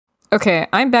Okay,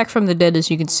 I'm back from the dead, as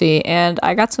you can see, and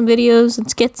I got some videos and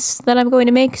skits that I'm going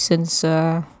to make since,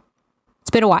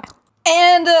 it's been a while.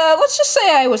 And, let's just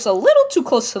say I was a little too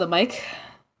close to the mic.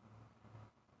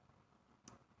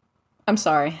 I'm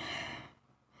sorry.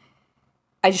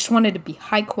 I just wanted to be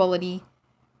high quality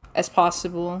as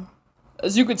possible.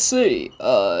 As you could see,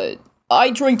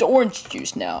 I drink the orange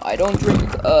juice now. I don't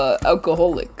drink,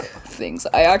 alcoholic things.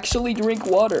 I actually drink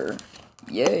water.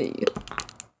 Yay.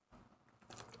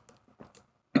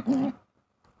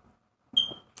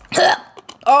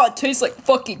 Oh, it tastes like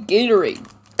fucking Gatorade.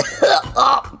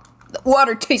 The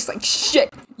water tastes like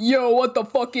shit. Yo, what the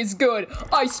fuck is good?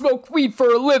 I smoke weed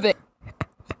for a living.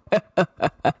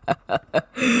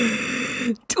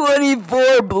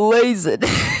 24 blazing.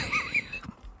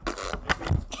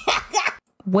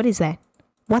 What is that?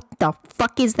 What the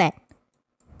fuck is that?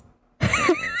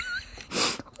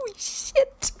 Holy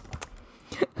shit.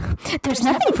 There's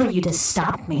nothing for you to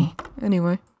stop me.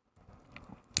 Anyway.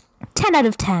 10 out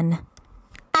of 10.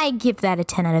 I give that a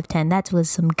 10 out of 10. That was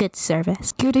some good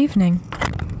service. Good evening.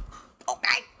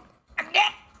 Okay.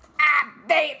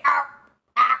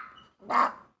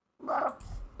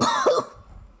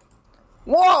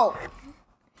 Whoa!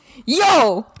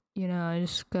 Yo! You know, I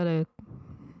just gotta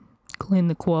clean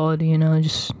the quality, you know,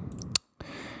 just...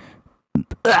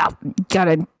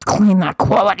 gotta clean that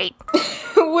quality.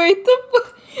 Wait, the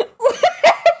fuck?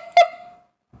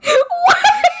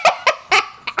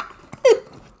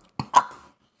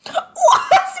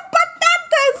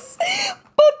 Patatas!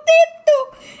 Potato!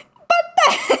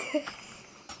 Patata!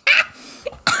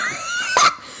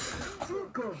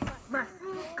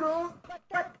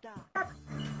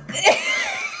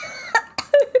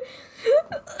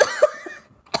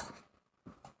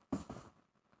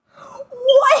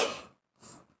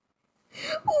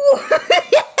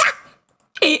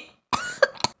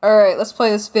 Alright, let's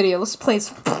play this video. Let's play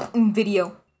this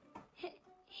video.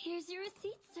 Here's your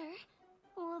receipt, sir.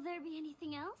 Will there be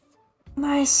anything else?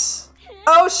 Nice.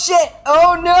 Oh shit!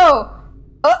 Oh no!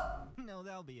 No,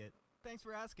 that'll be it. Thanks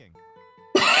for asking.